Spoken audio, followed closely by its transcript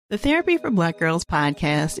The Therapy for Black Girls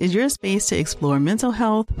podcast is your space to explore mental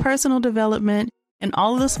health, personal development, and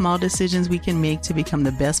all of the small decisions we can make to become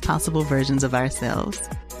the best possible versions of ourselves.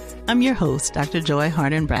 I'm your host, Dr. Joy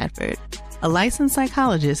Harden Bradford, a licensed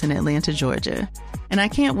psychologist in Atlanta, Georgia, and I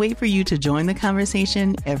can't wait for you to join the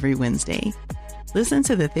conversation every Wednesday. Listen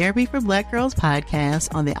to the Therapy for Black Girls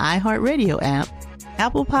podcast on the iHeartRadio app,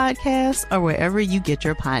 Apple Podcasts, or wherever you get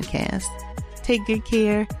your podcasts. Take good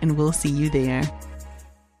care, and we'll see you there.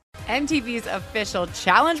 MTV's official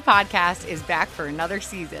Challenge podcast is back for another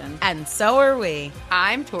season. And so are we.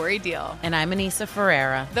 I'm Tori Deal. And I'm Anissa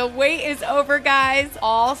Ferreira. The wait is over, guys.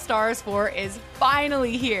 All Stars 4 is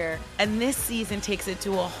finally here. And this season takes it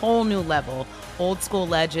to a whole new level. Old school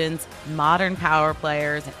legends, modern power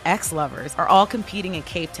players, and ex-lovers are all competing in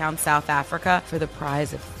Cape Town, South Africa for the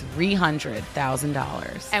prize of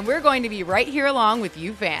 $300,000. And we're going to be right here along with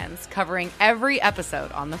you fans, covering every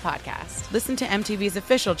episode on the podcast. Listen to MTV's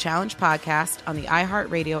official Challenge podcast on the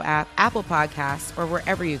iHeartRadio app, Apple Podcasts, or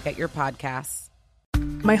wherever you get your podcasts.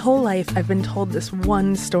 My whole life, I've been told this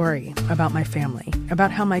one story about my family,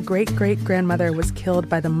 about how my great-great-grandmother was killed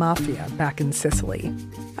by the mafia back in Sicily.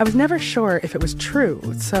 I was never sure if it was true,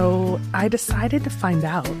 so I decided to find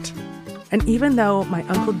out. And even though my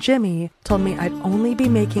Uncle Jimmy told me I'd only be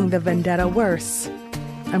making the vendetta worse,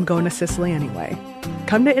 I'm going to Sicily anyway.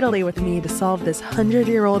 Come to Italy with me to solve this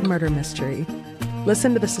 100-year-old murder mystery.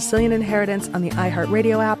 Listen to The Sicilian Inheritance on the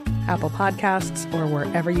iHeartRadio app, Apple Podcasts, or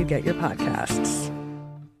wherever you get your podcasts.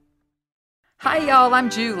 Hi, y'all.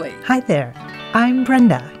 I'm Julie. Hi there. I'm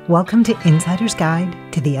Brenda. Welcome to Insider's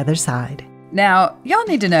Guide to the Other Side. Now, y'all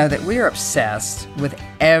need to know that we are obsessed with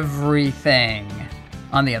everything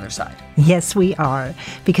on the other side. Yes, we are.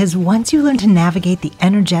 Because once you learn to navigate the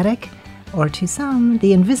energetic, or to some,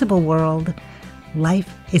 the invisible world,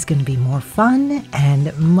 life is going to be more fun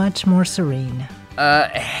and much more serene.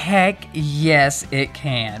 Heck yes, it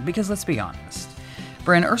can. Because let's be honest,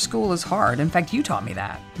 Bryn, Earth School is hard. In fact, you taught me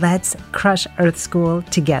that. Let's crush Earth School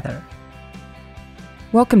together.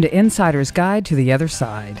 Welcome to Insider's Guide to the Other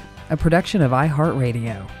Side, a production of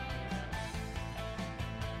iHeartRadio.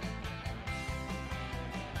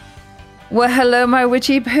 Well, hello, my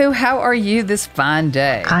witchy poo. How are you this fine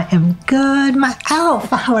day? I am good, my elf.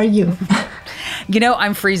 How are you? You know,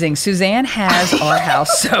 I'm freezing. Suzanne has our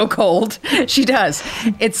house so cold. She does.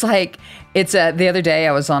 It's like, the other day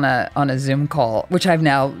I was on a Zoom call, which I've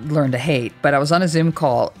now learned to hate, but I was on a Zoom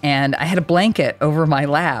call and I had a blanket over my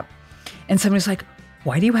lap. And somebody's like,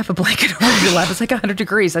 why do you have a blanket over your lap? It's like 100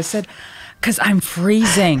 degrees. I said, because I'm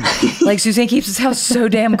freezing. Like, Suzanne keeps this house so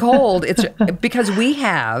damn cold. It's because we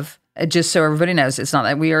have, just so everybody knows, it's not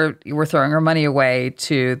that we're throwing our money away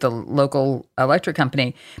to the local electric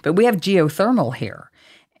company, but we have geothermal here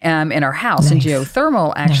in our house. Nice. And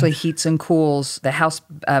geothermal actually heats and cools the house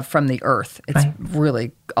from the earth. It's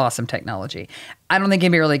really awesome technology. I don't think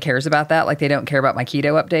anybody really cares about that. Like, they don't care about my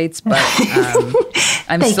keto updates, but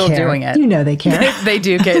I'm still doing it. You know they care. They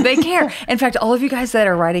do care. They care. In fact, all of you guys that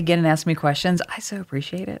are writing in and asking me questions, I so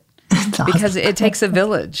appreciate it. Because it takes a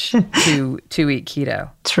village to eat keto.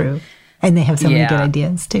 True. And they have so many good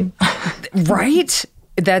ideas, too. Right?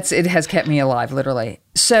 It has kept me alive, literally.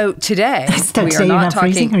 So today, we are you're not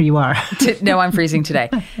talking. Freezing, or you are? No, I'm freezing today.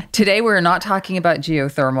 Today, we're not talking about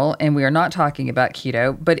geothermal, and we are not talking about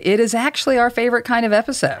keto, but it is actually our favorite kind of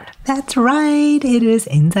episode. That's right. It is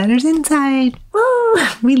Insider's Insight. Woo!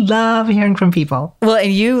 We love hearing from people. Well,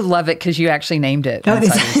 and you love it because you actually named it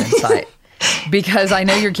Insider's Insight. Because I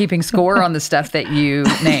know you're keeping score on the stuff that you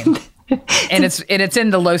named. And it's in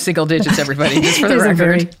the low single digits, everybody, just for the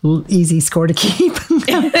record. It's a very easy score to keep.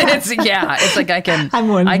 It's like I can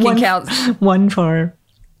count. One for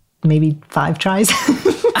maybe 5 tries.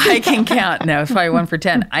 I can count. No, it's probably 1 for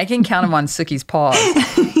 10. I can count them on Suki's paws,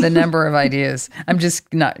 the number of ideas. I'm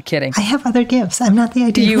just not kidding. I have other gifts. I'm not the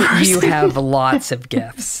idea person. You have lots of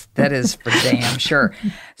gifts. That is for damn sure.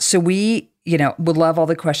 So we would love all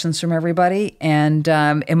the questions from everybody. And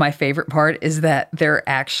my favorite part is that they're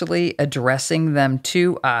actually addressing them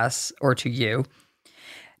to us or to you.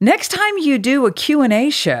 Next time you do a Q&A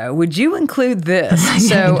show, would you include this?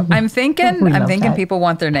 So I'm thinking people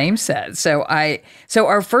want their name said. So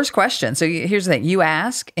our first question, so here's the thing, you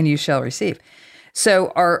ask and you shall receive.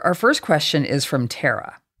 So our first question is from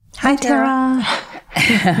Tara. Hi,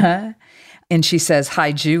 Tara. And she says,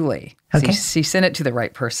 hi, Julie. Okay. She sent it to the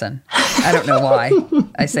right person. I don't know why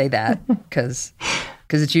I say that, because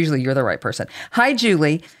it's usually you're the right person. Hi,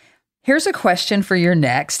 Julie. Here's a question for your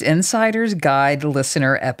next Insider's Guide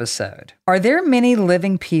listener episode. Are there many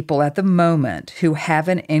living people at the moment who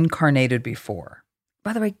haven't incarnated before?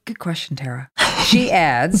 By the way, good question, Tara. She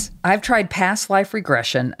adds, I've tried past life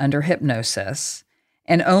regression under hypnosis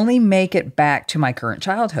and only make it back to my current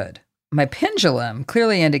childhood. My pendulum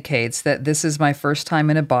clearly indicates that this is my first time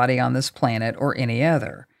in a body on this planet or any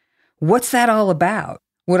other. What's that all about?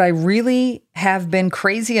 Would I really have been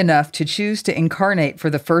crazy enough to choose to incarnate for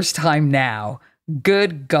the first time now?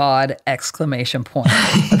 Good God, exclamation point.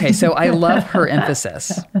 Okay, so I love her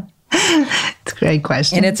emphasis. It's a great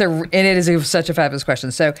question. And it is such a fabulous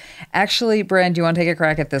question. So actually, Bren, do you want to take a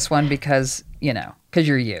crack at this one? Because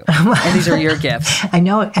you're you. And these are your gifts. I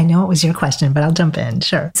know it was your question, but I'll jump in.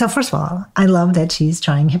 Sure. So first of all, I love that she's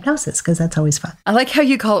trying hypnosis because that's always fun. I like how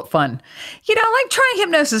you call it fun. I like trying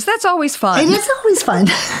hypnosis. That's always fun. It is always fun.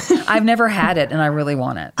 I've never had it and I really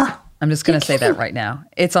want it. I'm just going to say that right now.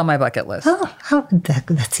 It's on my bucket list.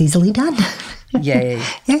 That's easily done. Yay.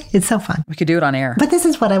 Yeah, it's so fun. We could do it on air. But this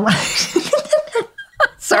is what I want.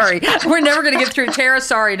 Sorry, we're never going to get through. Tara,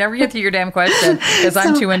 sorry, never get through your damn question because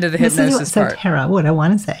I'm too into the hypnosis part. So Tara, what I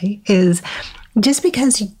want to say is just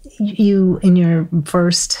because you in your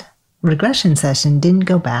first regression session didn't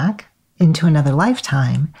go back into another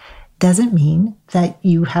lifetime doesn't mean that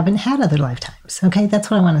you haven't had other lifetimes. Okay, that's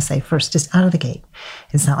what I want to say first, just out of the gate.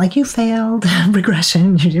 It's not like you failed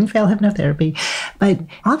regression, you didn't fail hypnotherapy, but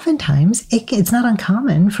oftentimes it's not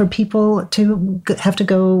uncommon for people to have to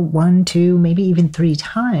go 1, 2, maybe even 3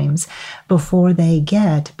 times before they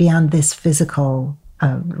get beyond this physical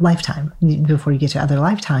lifetime, before you get to other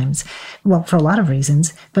lifetimes. Well, for a lot of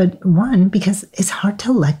reasons, but one, because it's hard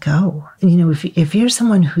to let go. If you're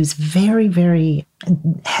someone who's very, very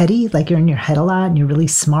heady, like you're in your head a lot and you're really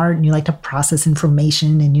smart and you like to process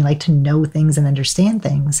information and you like to know things and understand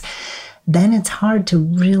things, then it's hard to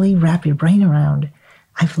really wrap your brain around,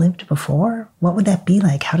 I've lived before. What would that be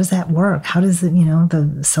like? How does that work? How does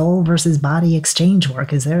the soul versus body exchange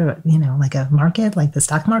work? Is there, like a market, like the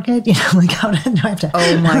stock market? Like how do I have to?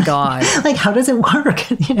 Oh my God! Like how does it work?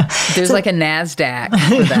 There's like a NASDAQ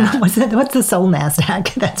for that. What's the soul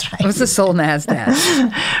NASDAQ? That's right. What's the soul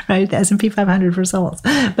NASDAQ? Right, the S&P 500 for souls.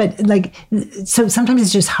 But so sometimes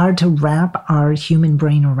it's just hard to wrap our human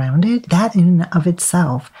brain around it. That in and of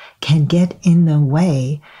itself can get in the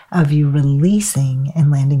way of you releasing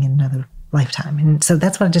and landing in another lifetime. And so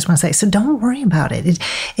that's what I just want to say. So don't worry about it.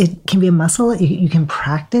 It can be a muscle. You can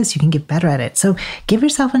practice. You can get better at it. So give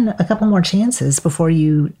yourself a couple more chances before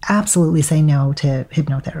you absolutely say no to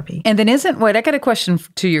hypnotherapy. And then I got a question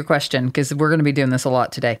to your question because we're going to be doing this a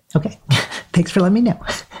lot today. Okay. Thanks for letting me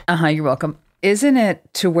know. You're welcome. Isn't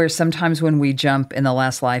it to where sometimes when we jump in the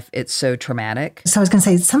last life, it's so traumatic? So I was going to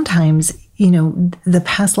say, sometimes, the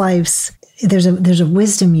past lives, there's a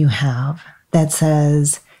wisdom you have that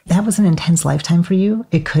says that was an intense lifetime for you.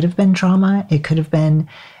 It could have been trauma. It could have been,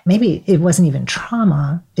 maybe it wasn't even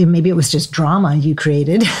trauma. Maybe it was just drama you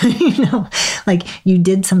created, like you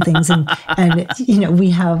did some things and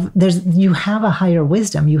you have a higher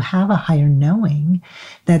wisdom. You have a higher knowing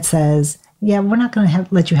that says, yeah, we're not going to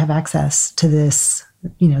let you have access to this,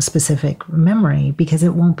 specific memory because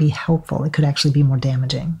it won't be helpful. It could actually be more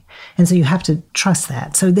damaging. And so you have to trust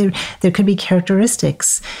that. So there could be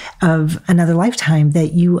characteristics of another lifetime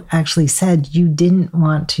that you actually said you didn't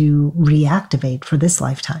want to reactivate for this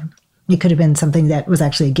lifetime. It could have been something that was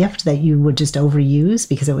actually a gift that you would just overuse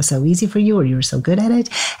because it was so easy for you or you were so good at it.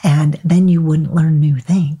 And then you wouldn't learn new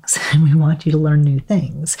things. And we want you to learn new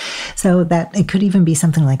things. So that it could even be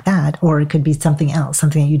something like that, or it could be something else,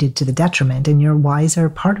 something that you did to the detriment. And your wiser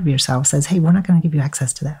part of yourself says, hey, we're not going to give you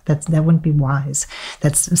access to that. That wouldn't be wise.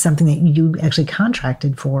 That's something that you actually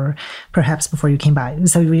contracted for perhaps before you came by.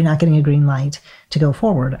 So you're not getting a green light to go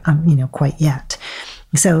forward, quite yet.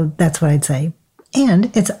 So that's what I'd say.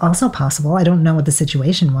 And it's also possible, I don't know what the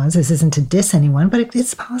situation was, this isn't to diss anyone, but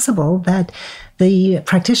it's possible that the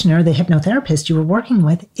practitioner, the hypnotherapist you were working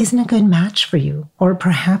with isn't a good match for you, or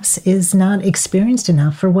perhaps is not experienced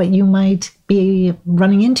enough for what you might be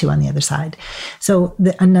running into on the other side. So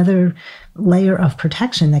another layer of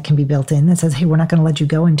protection that can be built in that says, hey, we're not going to let you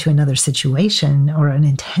go into another situation or an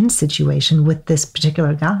intense situation with this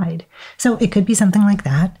particular guide. So it could be something like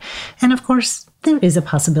that. And of course, there is a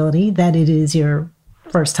possibility that it is your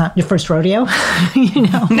first rodeo,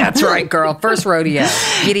 That's right, girl. First rodeo.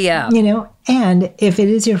 Giddy up. And if it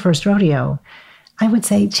is your first rodeo, I would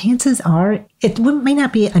say chances are it may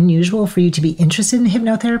not be unusual for you to be interested in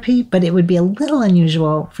hypnotherapy, but it would be a little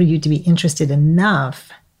unusual for you to be interested enough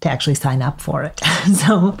to actually sign up for it.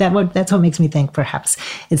 So that's what makes me think perhaps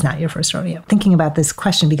it's not your first rodeo. Thinking about this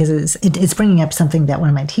question because it's bringing up something that one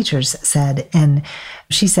of my teachers said, and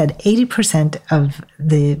she said 80% of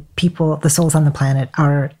the people, the souls on the planet,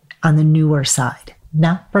 are on the newer side.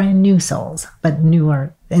 not brand new souls, but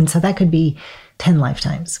newer. And so that could be 10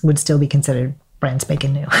 lifetimes would still be considered brand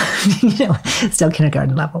spanking new, still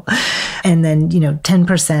kindergarten level. And then,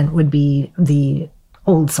 10% would be the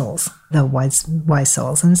old souls, the wise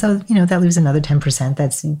souls. And so, that leaves another 10%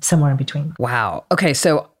 that's somewhere in between. Wow. Okay.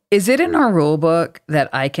 So is it in our rule book that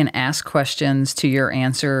I can ask questions to your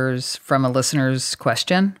answers from a listener's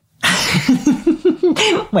question?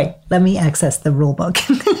 Wait, let me access the rule book.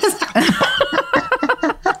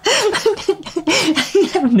 I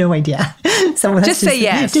have no idea. Just say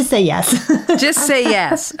yes. Just say yes. Just say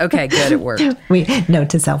yes. Okay, good. It worked. Note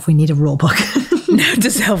to self, we need a rule book. Note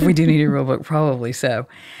to self, we do need a rule book. Probably so.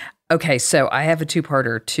 Okay, so I have a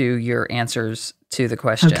two-parter to your answers to the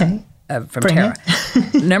question from Tara.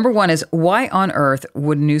 Number one is, why on earth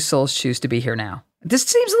would new souls choose to be here now? This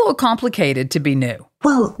seems a little complicated to be new.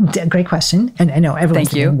 Well, great question. And I know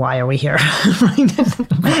everyone's thinking, why are we here?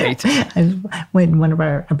 Right. When one of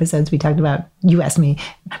our episodes we talked about, you asked me,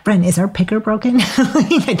 Bren, is our picker broken? I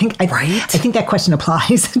think that question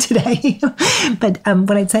applies today. But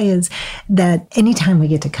what I'd say is that anytime we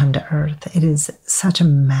get to come to Earth, it is such a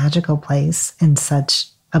magical place and such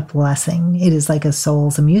a blessing. It is like a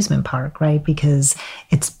soul's amusement park, right? Because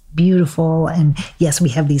it's beautiful. And yes, we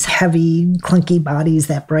have these heavy, clunky bodies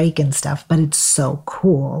that break and stuff, but it's so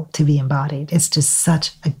cool to be embodied. It's just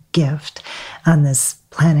such a gift on this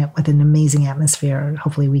planet with an amazing atmosphere.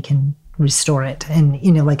 Hopefully we can restore it. And,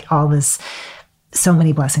 all this, so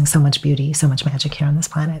many blessings, so much beauty, so much magic here on this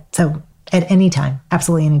planet. So at any time,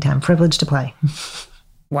 absolutely any time, privileged to play.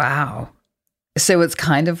 Wow. So it's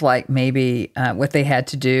kind of like maybe what they had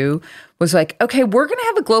to do was like, okay, we're going to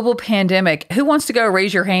have a global pandemic. Who wants to go?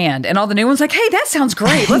 Raise your hand. And all the new ones like, hey, that sounds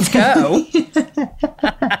great. Let's go.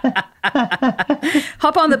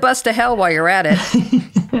 Hop on the bus to hell while you're at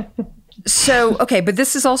it. So, okay, but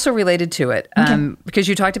this is also related to it because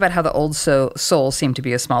you talked about how the old souls seem to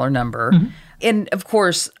be a smaller number. Mm-hmm. And of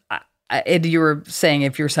course, you were saying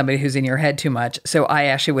if you're somebody who's in your head too much. So I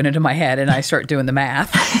actually went into my head and I start doing the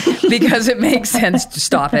math because it makes sense to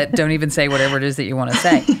stop it. Don't even say whatever it is that you want to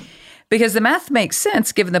say. Because the math makes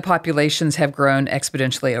sense given the populations have grown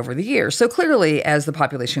exponentially over the years. So clearly, as the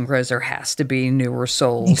population grows, there has to be newer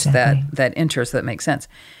souls that enter, so that makes sense.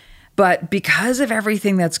 But because of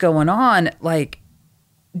everything that's going on,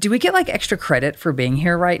 do we get extra credit for being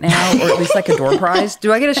here right now, or at least a door prize?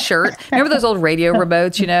 Do I get a shirt? Remember those old radio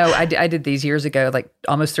remotes? I did these years ago,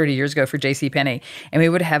 almost 30 years ago for JCPenney, and we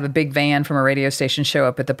would have a big van from a radio station show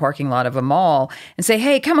up at the parking lot of a mall and say,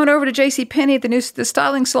 "Hey, come on over to JCPenney. The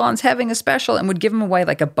styling salon's having a special," and would give them away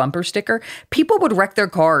a bumper sticker. People would wreck their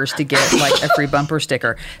cars to get a free bumper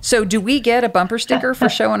sticker. So, do we get a bumper sticker for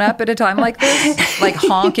showing up at a time like this?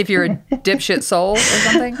 Honk if you're a dipshit soul or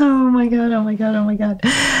something? Oh my god! Oh my god! Oh my god!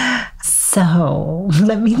 So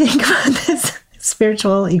let me think about this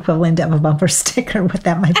spiritual equivalent of a bumper sticker, what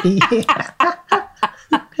that might be.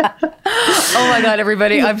 Oh my God,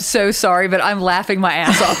 everybody. I'm so sorry, but I'm laughing my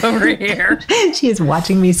ass off over here. She is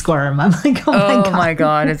watching me squirm. I'm like, oh my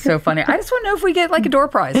God. It's so funny. I just want to know if we get a door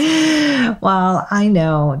prize. Well, I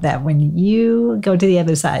know that when you go to the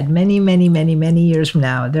other side, many, many, many, many years from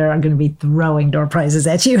now, there are going to be throwing door prizes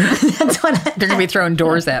at you. That's what they're going to be throwing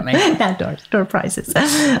doors at me. Not doors, door prizes.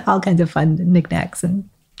 All kinds of fun knickknacks and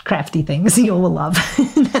crafty things you will love.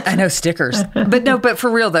 I know, stickers. But for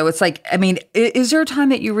real though, it's is there a time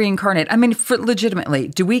that you reincarnate? Legitimately,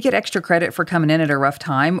 do we get extra credit for coming in at a rough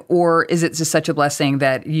time, or is it just such a blessing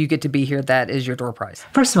that you get to be here that is your door prize?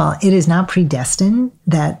 First of all, it is not predestined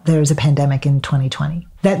that there's a pandemic in 2020.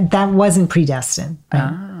 That wasn't predestined. Right?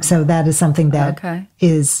 Ah. So that is something that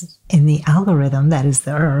is in the algorithm, that is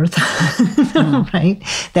the Earth, right?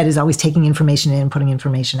 That is always taking information in and putting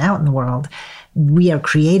information out in the world. We are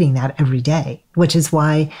creating that every day, which is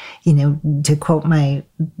why, to quote my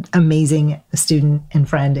amazing student and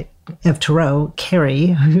friend of Tarot, Carrie,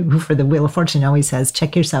 who for the Wheel of Fortune always says,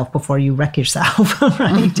 check yourself before you wreck yourself,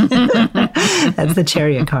 right? That's the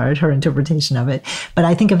Chariot card, her interpretation of it. But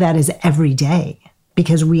I think of that as every day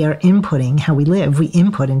because we are inputting how we live. We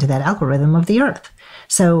input into that algorithm of the Earth.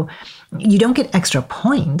 So you don't get extra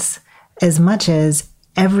points as much as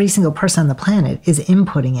every single person on the planet is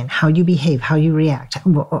inputting in how you behave, how you react,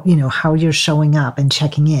 how you're showing up and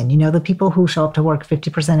checking in. The people who show up to work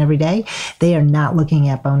 50% every day, they are not looking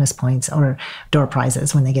at bonus points or door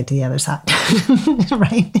prizes when they get to the other side,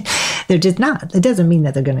 right? They're just not. It doesn't mean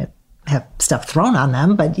that they're going to have stuff thrown on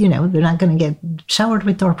them, but they're not going to get showered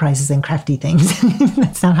with door prizes and crafty things.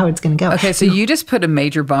 That's not how it's going to go. Okay, so you just put a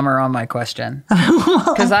major bummer on my question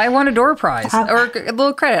because I want a door prize or a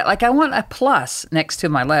little credit. Like I want a plus next to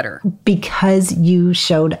my letter. Because you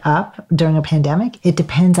showed up during a pandemic, it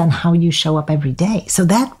depends on how you show up every day. So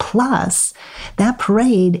that plus, that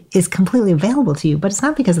parade is completely available to you, but it's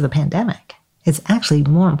not because of the pandemic. It's actually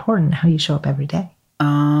more important how you show up every day.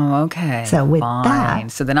 Oh, okay. So with that,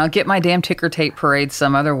 so then I'll get my damn ticker tape parade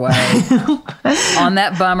some other way. On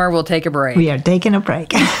that bummer, we'll take a break. We are taking a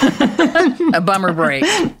break. A bummer break.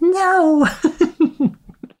 No.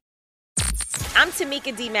 I'm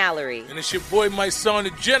Tamika D. Mallory. And it's your boy, my son,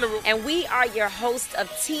 the General. And we are your hosts of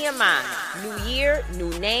TMI. New year, new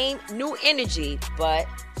name, new energy, but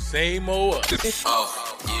same old us.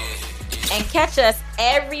 Oh, yeah. And catch us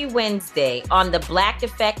every Wednesday on the Black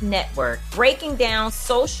Effect Network, breaking down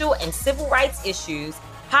social and civil rights issues,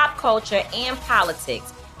 pop culture, and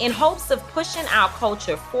politics in hopes of pushing our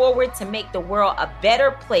culture forward to make the world a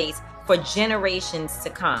better place for generations to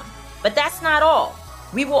come. But that's not all.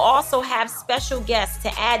 We will also have special guests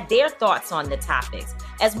to add their thoughts on the topics,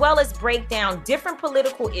 as well as break down different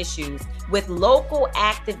political issues with local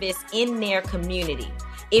activists in their community.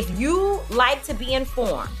 If you like to be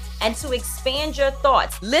informed and to expand your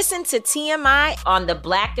thoughts, listen to TMI on the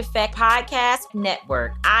Black Effect Podcast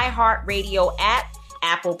Network, iHeartRadio app,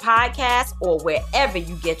 Apple Podcasts, or wherever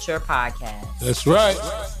you get your podcasts. That's right.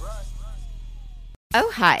 Oh,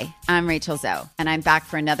 hi, I'm Rachel Zoe, and I'm back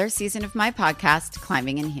for another season of my podcast,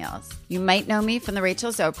 Climbing in Heels. You might know me from the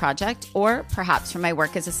Rachel Zoe Project, or perhaps from my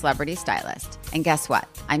work as a celebrity stylist. And guess what?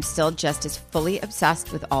 I'm still just as fully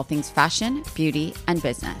obsessed with all things fashion, beauty, and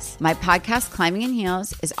business. My podcast, Climbing in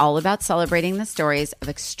Heels, is all about celebrating the stories of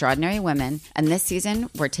extraordinary women, and this season,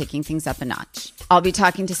 we're taking things up a notch. I'll be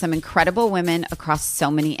talking to some incredible women across so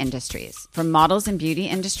many industries, from models and beauty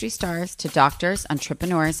industry stars to doctors,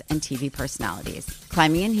 entrepreneurs, and TV personalities.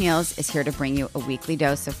 Climbing in Heels is here to bring you a weekly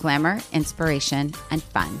dose of glamour, inspiration, and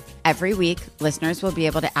fun. Every week, listeners will be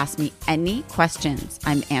able to ask me any questions.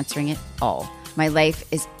 I'm answering it all. My life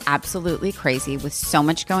is absolutely crazy with so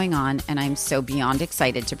much going on, and I'm so beyond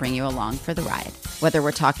excited to bring you along for the ride. Whether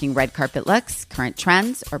we're talking red carpet looks, current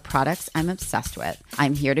trends, or products I'm obsessed with,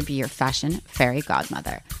 I'm here to be your fashion fairy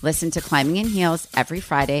godmother. Listen to Climbing in Heels every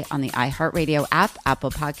Friday on the iHeartRadio app,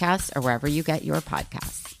 Apple Podcasts, or wherever you get your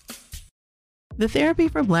podcasts. The Therapy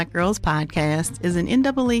for Black Girls podcast is an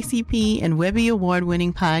NAACP and Webby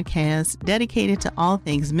Award-winning podcast dedicated to all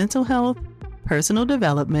things mental health, personal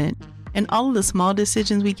development, and all of the small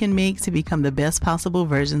decisions we can make to become the best possible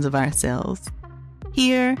versions of ourselves.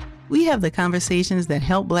 Here, we have the conversations that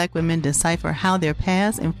help Black women decipher how their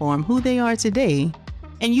past inform who they are today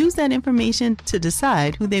and use that information to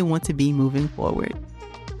decide who they want to be moving forward.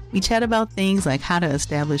 We chat about things like how to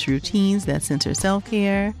establish routines that center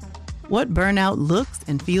self-care, what burnout looks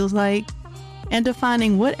and feels like, and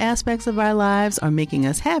defining what aspects of our lives are making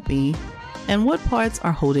us happy and what parts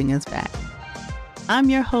are holding us back. I'm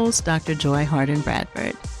your host, Dr. Joy Harden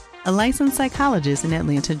Bradford, a licensed psychologist in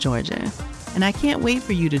Atlanta, Georgia, and I can't wait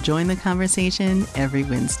for you to join the conversation every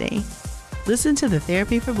Wednesday. Listen to the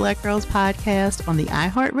Therapy for Black Girls podcast on the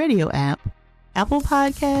iHeartRadio app, Apple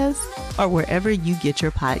Podcasts, or wherever you get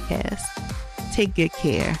your podcasts. Take good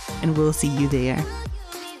care, and we'll see you there.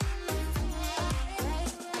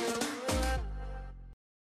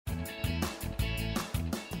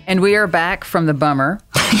 And we are back from the bummer.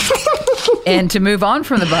 And to move on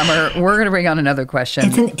from the bummer, we're going to bring on another question.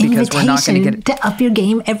 It's an because we're not going invitation to up your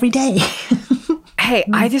game every day. Hey,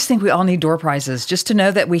 I just think we all need door prizes just to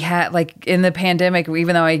know that we had, like in the pandemic,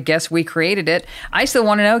 even though I guess we created it, I still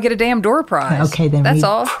want to know, get a damn door prize. Okay, then that's we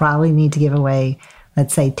all. Probably need to give away,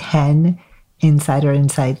 let's say, 10 Insider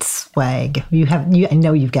Insights swag. I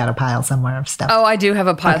know you've got a pile somewhere of stuff. Oh, I do have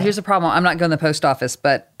a pile. Okay. Here's the problem. I'm not going to the post office,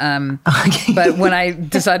 but but when I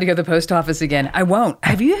decide to go to the post office again, I won't.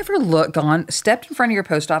 Have you ever stepped in front of your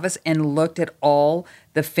post office and looked at all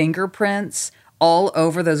the fingerprints all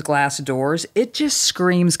over those glass doors? It just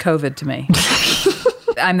screams COVID to me.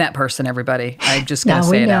 I'm that person, everybody. I just got to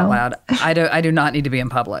say it out loud. I do not need to be in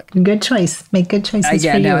public. Good choice. Make good choices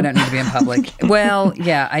for you. I don't need to be in public. Well,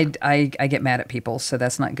 yeah, I get mad at people, so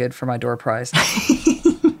that's not good for my door prize.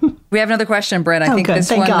 We have another question, Brett. I think good.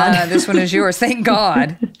 This one is yours. Thank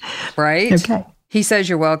God. Right? Okay. He says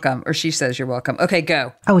you're welcome, or she says you're welcome. Okay,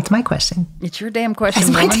 go. Oh, it's my question. It's your damn question,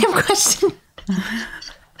 It's my woman. damn question.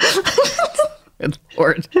 Good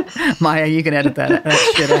Lord. Maya, you can edit that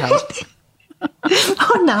shit out.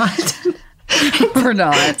 Or not. Or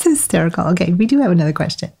not. It's hysterical. Okay, we do have another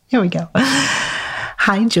question. Here we go.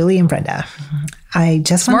 Hi, Julie and Brenda. I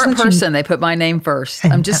just want to Smart let person. They put my name first.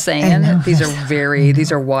 I'm just saying.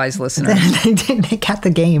 These are wise listeners. They got the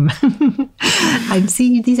game. I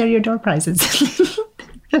see these are your door prizes.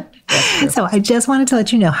 So I just wanted to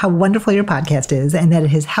let you know how wonderful your podcast is and that it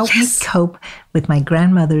has helped me cope with my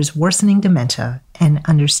grandmother's worsening dementia and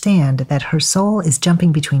understand that her soul is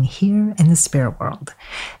jumping between here and the spirit world.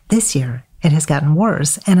 This year, it has gotten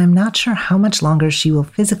worse, and I'm not sure how much longer she will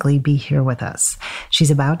physically be here with us. She's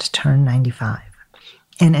about to turn 95.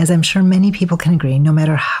 And as I'm sure many people can agree, no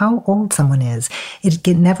matter how old someone is,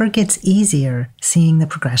 it never gets easier seeing the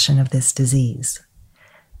progression of this disease.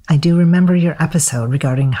 I do remember your episode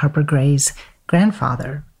regarding Harper Gray's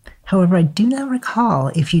grandfather. However, I do not recall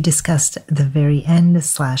if you discussed the very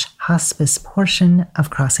end/hospice portion of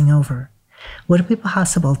crossing over. Would it be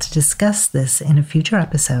possible to discuss this in a future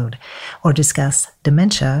episode or discuss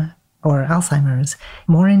dementia or Alzheimer's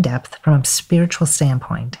more in depth from a spiritual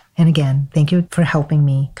standpoint? And again, thank you for helping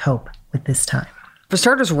me cope with this time. For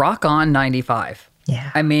starters, rock on 95. Yeah.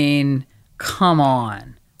 I mean, come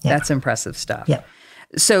on. Yeah. That's impressive stuff. Yeah.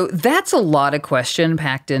 So that's a lot of question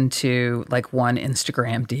packed into like one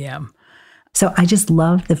Instagram DM. So I just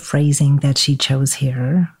love the phrasing that she chose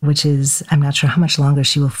here, which is, I'm not sure how much longer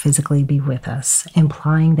she will physically be with us,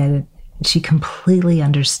 implying that she completely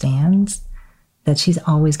understands that she's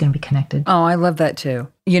always going to be connected. Oh, I love that too.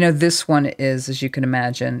 You know, this one is, as you can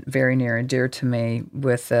imagine, very near and dear to me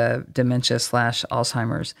with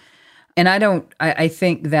dementia/Alzheimer's. And I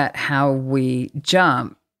think that how we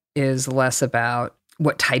jump is less about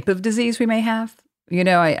what type of disease we may have. You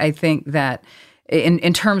know, I think that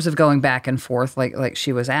in terms of going back and forth, like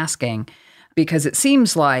she was asking, because it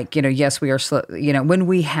seems like, you know, yes, we are, when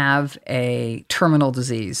we have a terminal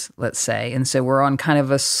disease, let's say, and so we're on kind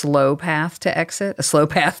of a slow path to exit, a slow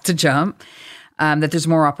path to jump, that there's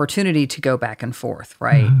more opportunity to go back and forth,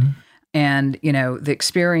 right? Mm-hmm. And, you know, the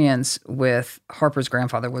experience with Harper's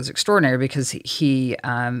grandfather was extraordinary because he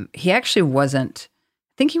actually wasn't,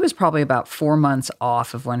 I think he was probably about 4 months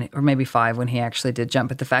off of when, or maybe 5 when he actually did jump.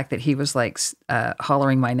 But the fact that he was like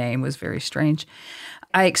hollering my name was very strange.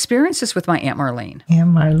 I experienced this with my Aunt Marlene.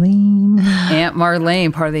 Aunt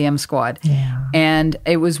Marlene, part of the M Squad. Yeah. And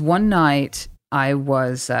it was one night I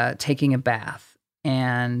was taking a bath,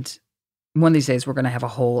 and one of these days we're going to have a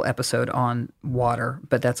whole episode on water,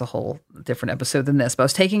 but that's a whole different episode than this. But I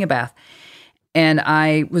was taking a bath, and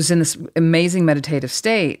I was in this amazing meditative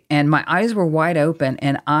state, and my eyes were wide open,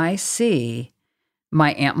 and I see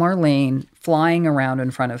my Aunt Marlene flying around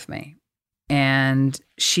in front of me. And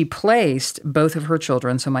she placed both of her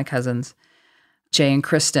children, so my cousins, Jay and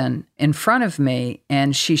Kristen, in front of me,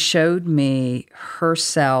 and she showed me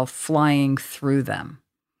herself flying through them.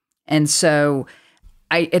 And so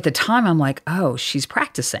at the time, I'm like, oh, she's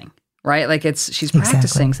practicing, right? Like she's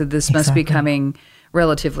practicing, so this must be coming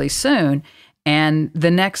relatively soon. And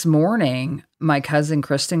the next morning, my cousin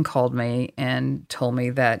Kristen called me and told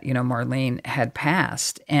me that, you know, Marlene had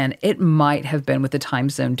passed. And it might have been with the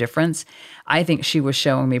time zone difference. I think she was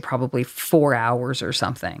showing me probably 4 hours or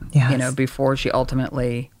something, you know, before she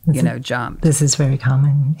ultimately, jumped. This is very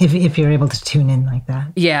common if you're able to tune in like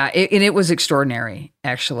that. Yeah, and it was extraordinary,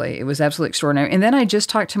 actually. It was absolutely extraordinary. And then I just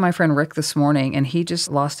talked to my friend Rick this morning, and he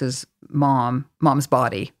just lost his mom's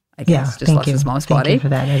body. I guess just lost his mom's body. Thank you for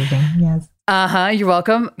that editing. Yes. You're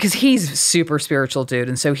welcome. Because he's a super spiritual dude.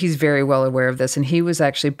 And so he's very well aware of this. And he was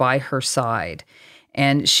actually by her side.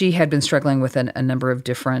 And she had been struggling with a number of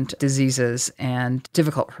different diseases and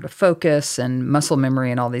difficult for her to focus and muscle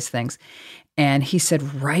memory and all these things. And he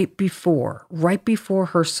said right before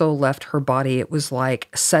her soul left her body, it was like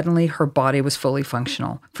suddenly her body was fully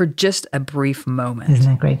functional for just a brief moment. Isn't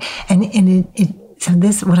that great? So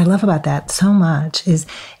this, what I love about that so much is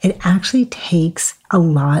it actually takes a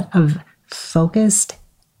lot of focused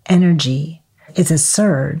energy. It's a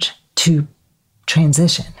surge to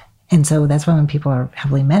transition. And so that's why when people are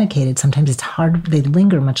heavily medicated, sometimes it's hard. They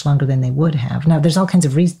linger much longer than they would have. Now, there's all kinds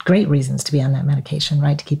of great reasons to be on that medication,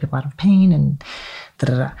 right? To keep people out of pain and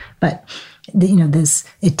da-da-da. But,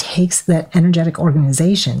 it takes that energetic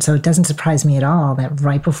organization. So it doesn't surprise me at all that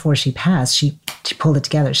right before she passed, she pulled it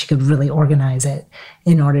together. She could really organize it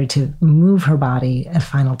in order to move her body a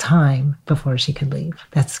final time before she could leave.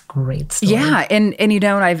 That's great story. Yeah. And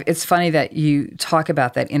it's funny that you talk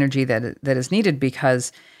about that energy that is needed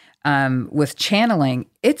because with channeling,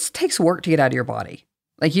 it takes work to get out of your body.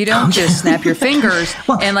 Like you don't just snap your fingers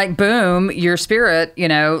and like, boom, your spirit,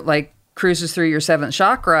 cruises through your 7th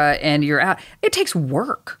chakra and you're out. It takes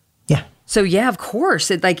work. Yeah. So yeah, of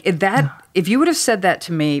course. If you would have said that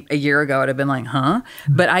to me a year ago, I'd have been like, huh?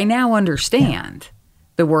 But I now understand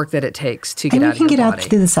the work that it takes to get and out of your you can get body. out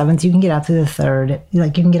through the seventh, you can get out through the third,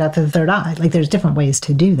 like you can get out through the third eye. Like there's different ways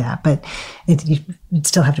to do that, but you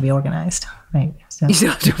still have to be organized, right? So. You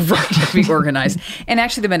still have to be organized. And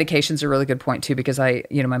actually the medication's a really good point too, because my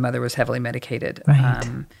mother was heavily medicated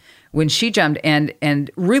when she jumped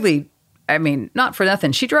and really, I mean, not for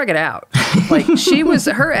nothing, she drug it out. Like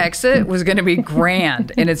her exit was going to be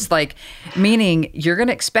grand. And it's like, meaning you're going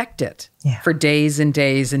to expect it for days and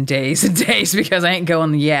days and days and days because I ain't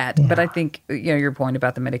going yet. Yeah. But I think, your point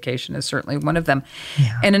about the medication is certainly one of them.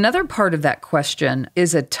 Yeah. And another part of that question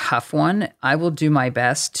is a tough one. I will do my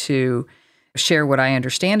best to share what I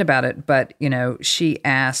understand about it. But, she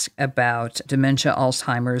asked about dementia,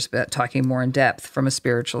 Alzheimer's, but talking more in depth from a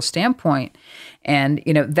spiritual standpoint. And,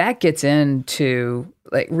 that gets into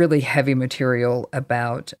like really heavy material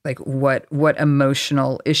about like what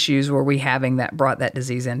emotional issues were we having that brought that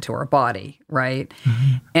disease into our body, right?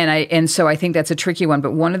 Mm-hmm. And so I think that's a tricky one.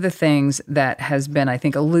 But one of the things that has been, I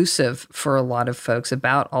think, elusive for a lot of folks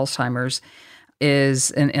about Alzheimer's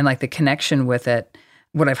is, and like the connection with it,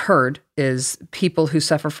 what I've heard is people who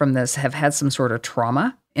suffer from this have had some sort of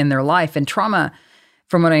trauma in their life. And trauma,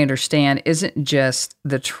 from what I understand, isn't just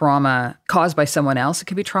the trauma caused by someone else. It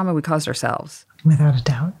could be trauma we caused ourselves. Without a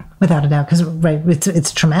doubt. Because, right,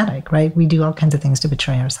 it's traumatic, right? We do all kinds of things to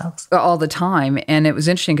betray ourselves. All the time. And it was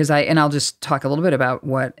interesting because I'll just talk a little bit about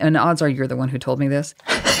and odds are you're the one who told me this.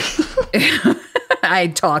 I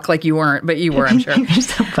talk like you weren't, but you were, I'm sure. You're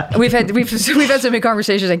so funny. We've had some big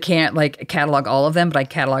conversations. I can't like catalog all of them, but I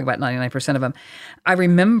catalog about 99% of them. I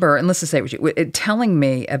remember, and let's just say it was you, telling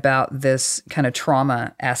me about this kind of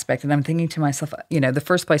trauma aspect, and I'm thinking to myself, the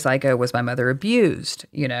first place I go was my mother abused,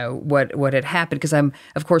 what had happened, because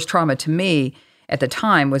of course, trauma to me at the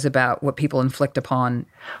time was about what people inflict upon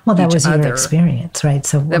Well, that was your experience, right?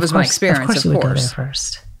 So that was my experience, of course. You would go there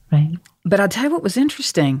first, right? But I'll tell you what was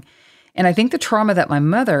interesting. And I think the trauma that my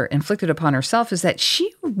mother inflicted upon herself is that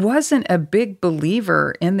she wasn't a big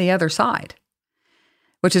believer in the other side,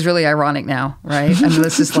 which is really ironic now, right? I mean,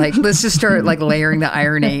 let's just start like layering the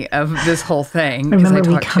irony of this whole thing. Remember,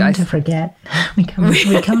 we come to forget. We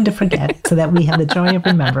come to forget so that we have the joy of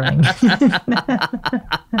remembering.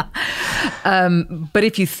 But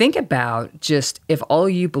if you think about just if all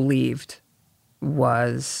you believed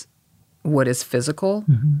was what is physical,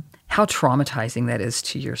 mm-hmm. how traumatizing that is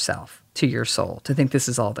to yourself, to your soul, to think this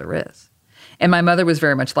is all there is. And my mother was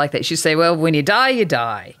very much like that. She'd say, well, when you die, you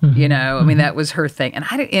die. Mm-hmm. I mean, that was her thing. And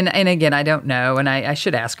again, I don't know. And I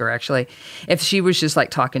should ask her, actually, if she was just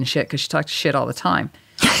like talking shit, because she talked shit all the time.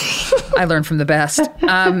 I learned from the best.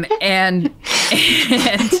 And I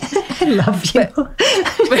love you.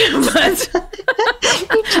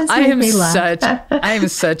 I am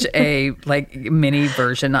such a like mini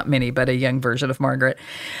version, not mini, but a young version of Margaret.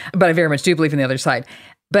 But I very much do believe in the other side.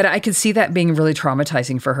 But I could see that being really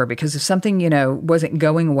traumatizing for her because if something, wasn't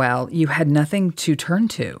going well, you had nothing to turn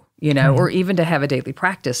to, or even to have a daily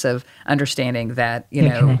practice of understanding that,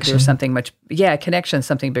 there's something connection,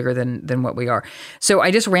 something bigger than what we are. So I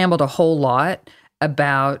just rambled a whole lot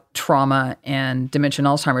about trauma and dementia and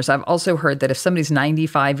Alzheimer's. I've also heard that if somebody's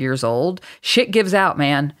 95 years old, shit gives out,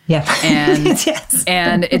 man. Yeah. And yes.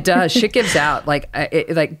 And it does. Shit gives out. Like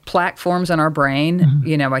plaque forms on our brain,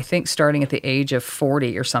 mm-hmm. I think starting at the age of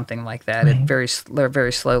 40 or something like that. Right. It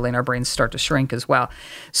very slowly, and our brains start to shrink as well.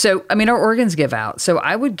 So, I mean, our organs give out. So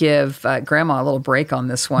I would give Grandma a little break on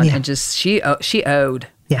this one and just, she owed.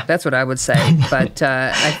 Yeah, that's what I would say. But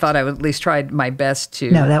I thought I would at least try my best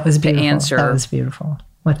to that was beautiful. To answer. That was beautiful,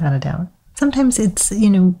 without a doubt. Sometimes it's,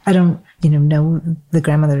 I don't, know the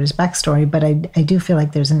grandmother's backstory, but I do feel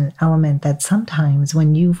like there's an element that sometimes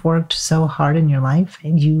when you've worked so hard in your life,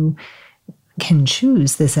 you can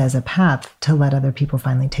choose this as a path to let other people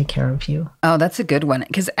finally take care of you. Oh, that's a good one.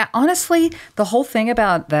 Because honestly, the whole thing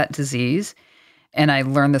about that disease, and I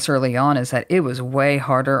learned this early on, is that it was way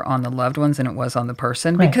harder on the loved ones than it was on the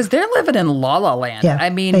person because they're living in la-la land. Yeah, I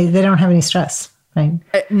mean, they don't have any stress, right?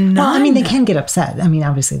 None. Well, I mean, they can get upset. I mean,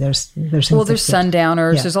 obviously, there's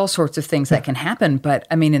sundowners. Yeah. There's all sorts of things that can happen. But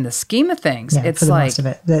I mean, in the scheme of things, it's for the like most of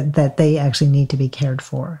it, that they actually need to be cared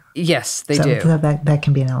for. Yes, they do. That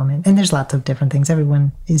can be an element, and there's lots of different things.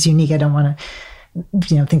 Everyone is unique. I don't want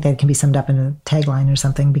to, think that it can be summed up in a tagline or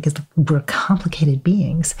something because we're complicated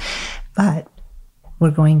beings, but. We're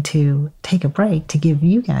going to take a break to give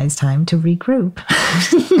you guys time to regroup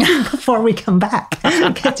before we come back.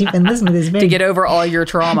 Because you've been listening to this to get over all your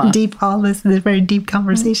trauma. This very deep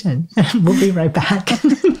conversation. We'll be right back.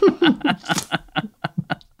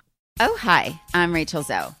 Oh, hi, I'm Rachel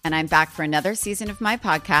Zoe, and I'm back for another season of my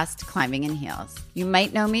podcast, Climbing in Heels. You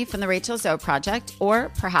might know me from the Rachel Zoe Project,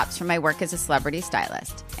 or perhaps from my work as a celebrity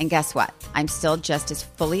stylist. And guess what? I'm still just as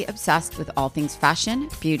fully obsessed with all things fashion,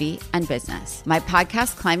 beauty, and business. My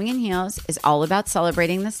podcast, Climbing in Heels, is all about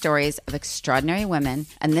celebrating the stories of extraordinary women,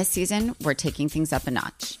 and this season, we're taking things up a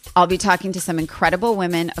notch. I'll be talking to some incredible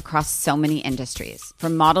women across so many industries,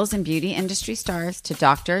 from models and beauty industry stars to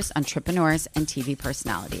doctors, entrepreneurs, and TV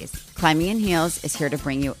personalities. Climbing in Heels is here to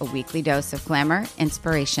bring you a weekly dose of glamour,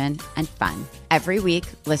 inspiration, and fun. Every week,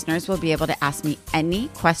 listeners will be able to ask me any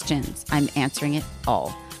questions. I'm answering it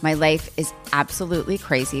all. My life is absolutely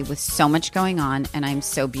crazy with so much going on, and I'm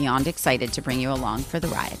so beyond excited to bring you along for the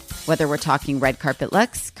ride. Whether we're talking red carpet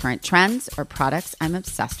looks, current trends, or products I'm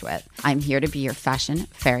obsessed with, I'm here to be your fashion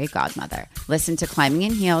fairy godmother. Listen to Climbing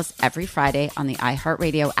in Heels every Friday on the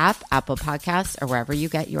iHeartRadio app, Apple Podcasts, or wherever you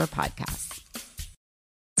get your podcasts.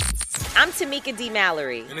 I'm Tamika D.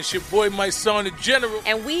 Mallory. And it's your boy, my son, the General.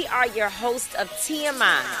 And we are your hosts of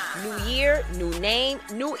TMI. New year, new name,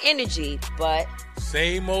 new energy, but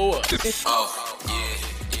same old us. Oh,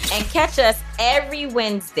 yeah. And catch us every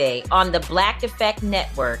Wednesday on the Black Effect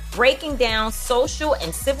Network, breaking down social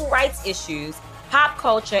and civil rights issues, pop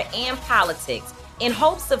culture, and politics in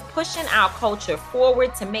hopes of pushing our culture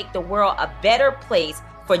forward to make the world a better place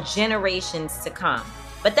for generations to come.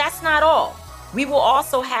 But that's not all. We will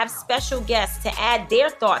also have special guests to add their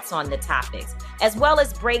thoughts on the topics, as well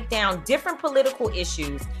as break down different political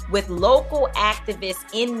issues with local activists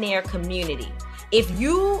in their community. If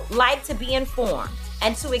you like to be informed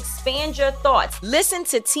and to expand your thoughts, listen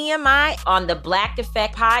to TMI on the Black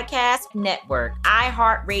Effect Podcast Network,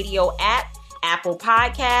 iHeartRadio app, Apple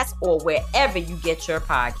Podcasts, or wherever you get your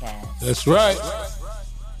podcasts. That's right.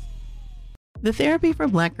 The Therapy for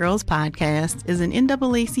Black Girls podcast is an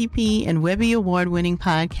NAACP and Webby Award-winning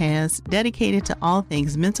podcast dedicated to all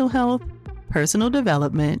things mental health, personal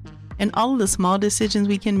development, and all of the small decisions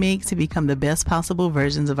we can make to become the best possible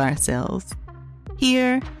versions of ourselves.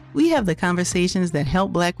 Here, we have the conversations that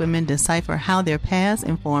help Black women decipher how their past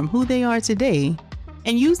inform who they are today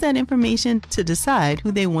and use that information to decide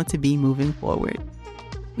who they want to be moving forward.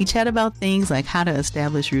 We chat about things like how to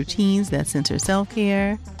establish routines that center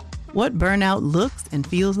self-care, what burnout looks and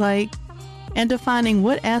feels like, and defining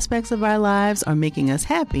what aspects of our lives are making us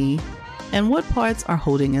happy and what parts are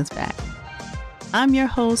holding us back. I'm your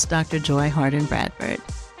host, Dr. Joy Harden Bradford,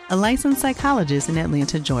 a licensed psychologist in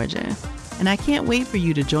Atlanta, Georgia, and I can't wait for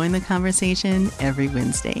you to join the conversation every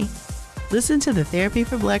Wednesday. Listen to the Therapy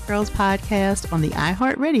for Black Girls podcast on the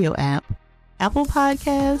iHeartRadio app, Apple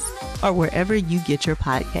Podcasts, or wherever you get your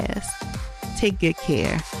podcasts. Take good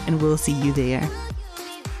care, and we'll see you there.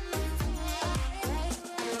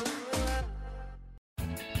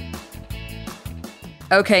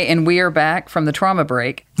 Okay, and we are back from the trauma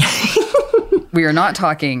break. We are not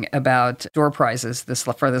talking about door prizes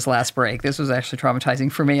for this last break. This was actually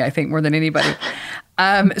traumatizing for me, I think, more than anybody.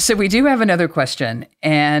 So we do have another question,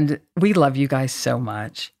 and we love you guys so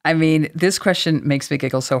much. I mean, this question makes me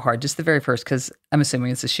giggle so hard. Just the very first, because I'm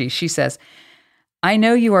assuming it's a she. She says, I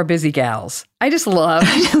know you are busy gals. I just love.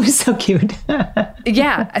 It was so cute.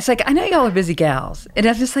 Yeah, it's like, I know y'all are busy gals. And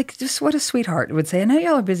I'm just like, just what a sweetheart would say. I know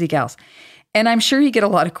y'all are busy gals. And I'm sure you get a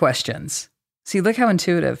lot of questions. See, look how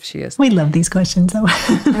intuitive she is. We love these questions, though.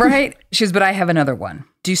 Right? She says, but I have another one.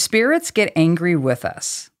 Do spirits get angry with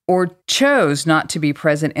us or chose not to be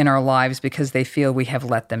present in our lives because they feel we have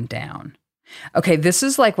let them down? Okay, this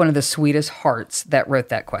is like one of the sweetest hearts that wrote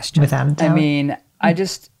that question. Without a doubt. I mean,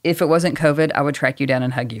 if it wasn't COVID, I would track you down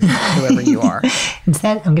and hug you, whoever you are.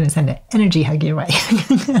 Instead, I'm going to send an energy hug your way.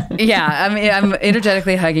 Yeah, I mean, I'm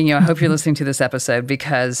energetically hugging you. I hope you're listening to this episode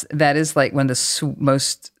because that is like one of the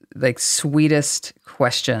most sweetest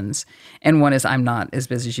questions. And one is, I'm not as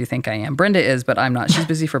busy as you think I am. Brenda is, but I'm not. She's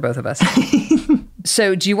busy for both of us.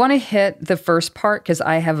 So do you want to hit the first part? Because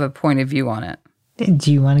I have a point of view on it.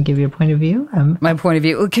 Do you want to give your point of view? My point of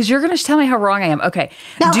view, because you're going to tell me how wrong I am. Okay.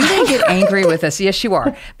 No. Do they get angry with us? Yes, you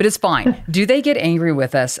are, but it's fine. Do they get angry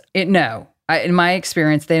with us? No. In my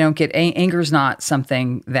experience, they don't get anger is not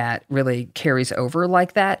something that really carries over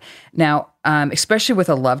like that. Now, especially with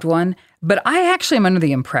a loved one. But I actually am under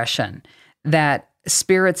the impression that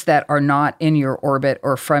spirits that are not in your orbit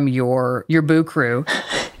or from your boo crew,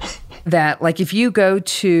 that like if you go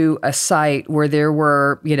to a site where there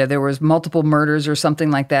was multiple murders or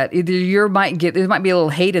something like that, either there might be a little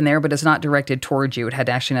hate in there, but it's not directed towards you. It had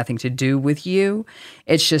actually nothing to do with you.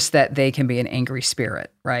 It's just that they can be an angry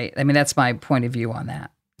spirit, right? I mean, that's my point of view on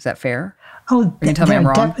that. Is that fair? Oh, you can tell me I'm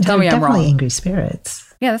wrong. Tell me I'm wrong. Definitely angry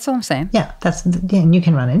spirits. Yeah, that's all I'm saying. Yeah, and you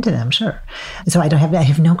can run into them, sure. So I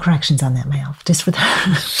have no corrections on that, my elf. Just for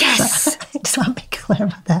that. Yes. I just want to be clear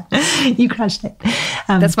about that. You crushed it.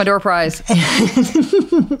 That's my door prize.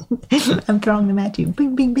 I'm throwing them at you.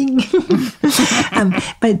 Bing, bing, bing.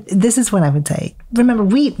 But this is what I would say. Remember,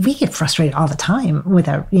 we get frustrated all the time with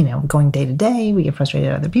our, going day to day. We get frustrated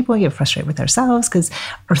with other people. We get frustrated with ourselves because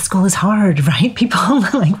our school is hard, right? People,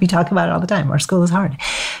 like we talk about it all the time. Our school is hard.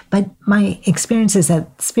 But my experience is that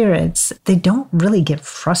spirits, they don't really get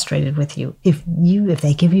frustrated with you. If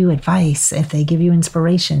they give you advice, if they give you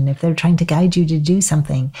inspiration, if they're trying to guide you to do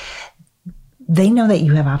something, they know that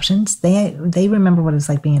you have options. They remember what it's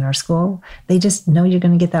like being in our school. They just know you're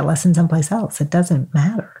going to get that lesson someplace else. It doesn't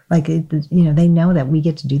matter. Like, they know that we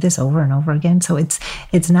get to do this over and over again. So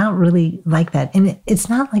it's not really like that. And it's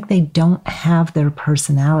not like they don't have their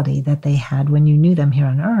personality that they had when you knew them here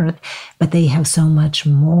on earth, but they have so much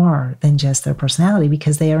more than just their personality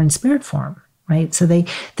because they are in spirit form. Right. So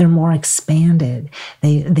they're more expanded.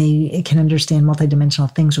 They can understand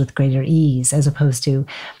multidimensional things with greater ease, as opposed to,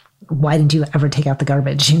 why didn't you ever take out the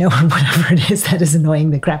garbage? Or whatever it is that is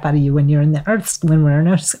annoying the crap out of you when we're in Earth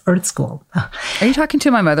school. Are you talking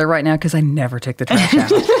to my mother right now? Because I never took the trash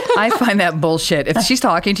out. I find that bullshit. If she's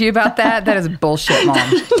talking to you about that is bullshit, Mom.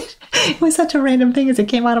 It was such a random thing as it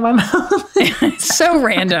came out of my mouth. It's so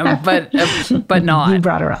random, but not. You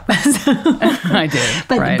brought her up. I did.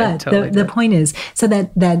 But the point is, so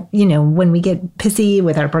that when we get pissy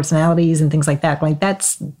with our personalities and things like that, like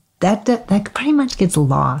that pretty much gets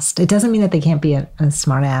lost. It doesn't mean that they can't be a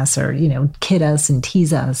smart ass or, kid us and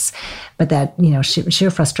tease us, but that, sheer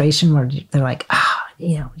frustration where they're like,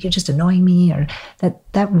 you're just annoying me, or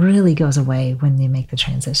that really goes away when they make the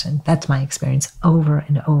transition. That's my experience over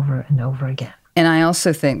and over and over again. And I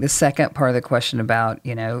also think the second part of the question about,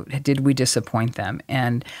 did we disappoint them?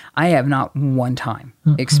 And I have not one time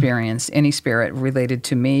experienced any spirit related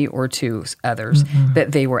to me or to others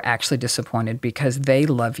that they were actually disappointed, because they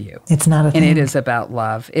love you. It's not a thing. And it is about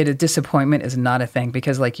love. Disappointment is not a thing,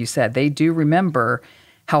 because like you said, they do remember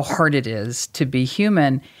how hard it is to be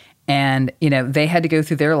human. And, they had to go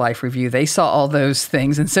through their life review. They saw all those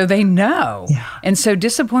things. And so they know. Yeah. And so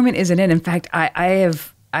disappointment isn't it. In fact, I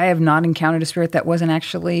have not encountered a spirit that wasn't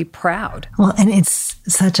actually proud. Well, and it's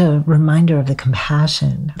such a reminder of the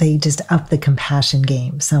compassion. They just up the compassion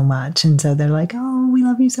game so much. And so they're like, oh, we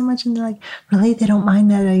love you so much. And they're like, really? They don't mind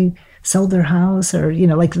that I sold their house, or,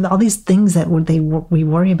 like all these things that we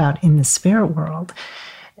worry about in the spirit world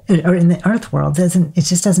or in the earth world. It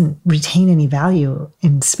just doesn't retain any value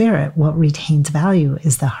in spirit. What retains value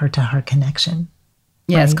is the heart-to-heart connection.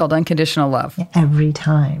 Yeah, right? It's called unconditional love. Every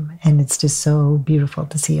time. And it's just so beautiful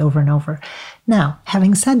to see over and over. Now,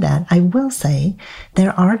 having said that, I will say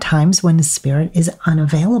there are times when the spirit is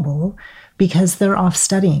unavailable because they're off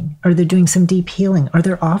studying, or they're doing some deep healing, or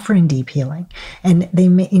they're offering deep healing. And they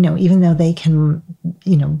may, even though they can,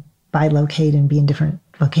 bilocate and be in different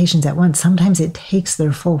locations at once, sometimes it takes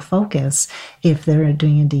their full focus if they're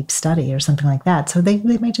doing a deep study or something like that. So they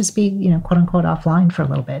might just be, quote unquote, offline for a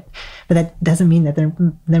little bit. But that doesn't mean that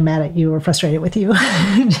they're mad at you or frustrated with you.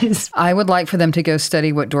 I would like for them to go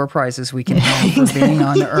study what door prizes we can have for being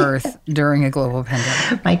on Earth during a global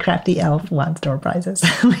pandemic. My crafty elf wants door prizes.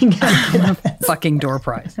 We gotta get up this. Fucking door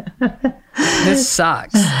prize. This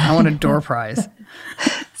sucks. I want a door prize.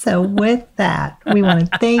 So with that, we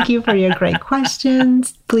want to thank you for your great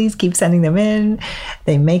questions. Please keep sending them in.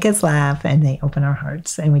 They make us laugh and they open our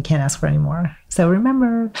hearts, and we can't ask for any more. So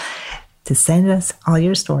remember to send us all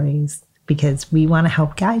your stories, because we want to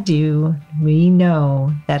help guide you. We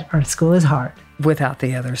know that our school is hard. Without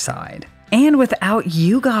the other side. And without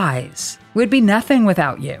you guys. We'd be nothing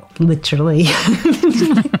without you. Literally.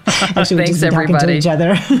 Actually, thanks, we'd everybody. To each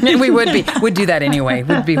other. We would be. We'd do that anyway.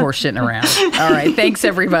 We'd be horseshitting around. All right. Thanks,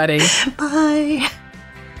 everybody. Bye.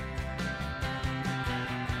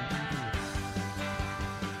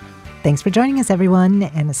 Thanks for joining us, everyone.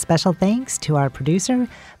 And a special thanks to our producer,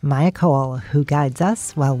 Maya Cole, who guides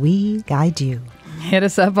us while we guide you. Hit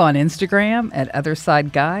us up on Instagram at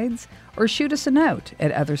Otherside Guides, or shoot us a note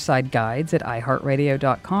at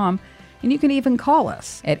othersideguides@iheartradio.com. And you can even call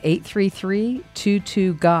us at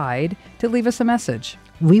 833-22-GUIDE to leave us a message.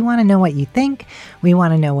 We want to know what you think, we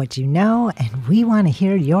want to know what you know, and we want to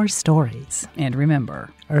hear your stories. And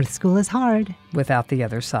remember, Earth School is hard without the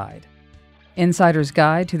other side. Insider's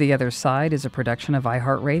Guide to the Other Side is a production of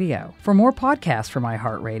iHeartRadio. For more podcasts from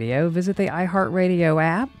iHeartRadio, visit the iHeartRadio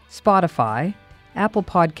app, Spotify, Apple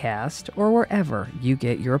Podcast, or wherever you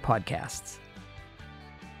get your podcasts.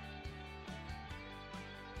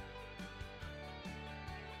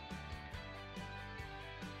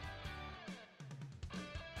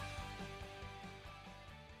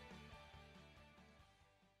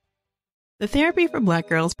 The Therapy for Black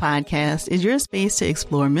Girls podcast is your space to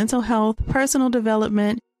explore mental health, personal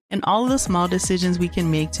development, and all of the small decisions we can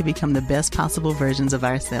make to become the best possible versions of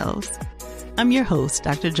ourselves. I'm your host,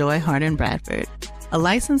 Dr. Joy Harden Bradford, a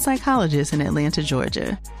licensed psychologist in Atlanta,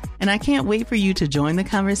 Georgia, and I can't wait for you to join the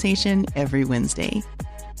conversation every Wednesday.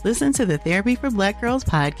 Listen to the Therapy for Black Girls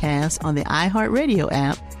podcast on the iHeartRadio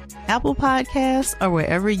app, Apple Podcasts, or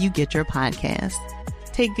wherever you get your podcasts.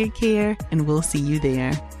 Take good care, and we'll see you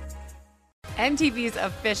there. MTV's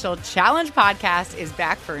official Challenge podcast is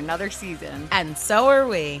back for another season. And so are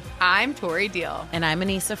we. I'm Tori Deal. And I'm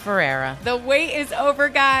Anissa Ferreira. The wait is over,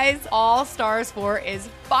 guys. All Stars 4 is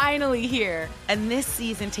finally here. And this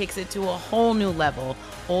season takes it to a whole new level.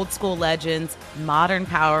 Old school legends, modern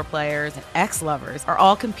power players, and ex-lovers are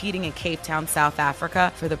all competing in Cape Town, South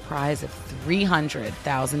Africa for the prize of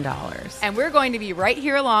 $300,000. And we're going to be right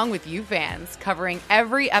here along with you fans, covering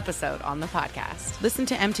every episode on the podcast. Listen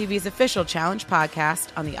to MTV's official Challenge podcast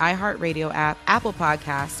on the iHeartRadio app, Apple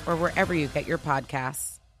Podcasts, or wherever you get your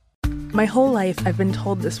podcasts. My whole life, I've been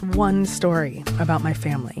told this one story about my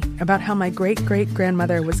family, about how my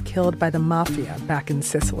great-great-grandmother was killed by the mafia back in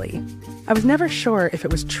Sicily. I was never sure if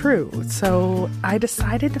it was true, so I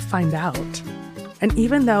decided to find out. And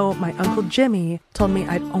even though my Uncle Jimmy told me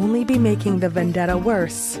I'd only be making the vendetta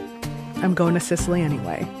worse, I'm going to Sicily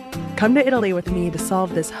anyway. Come to Italy with me to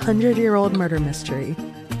solve this 100-year-old murder mystery.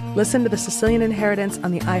 Listen to The Sicilian Inheritance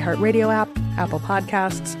on the iHeartRadio app, Apple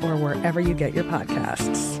Podcasts, or wherever you get your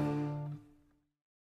podcasts.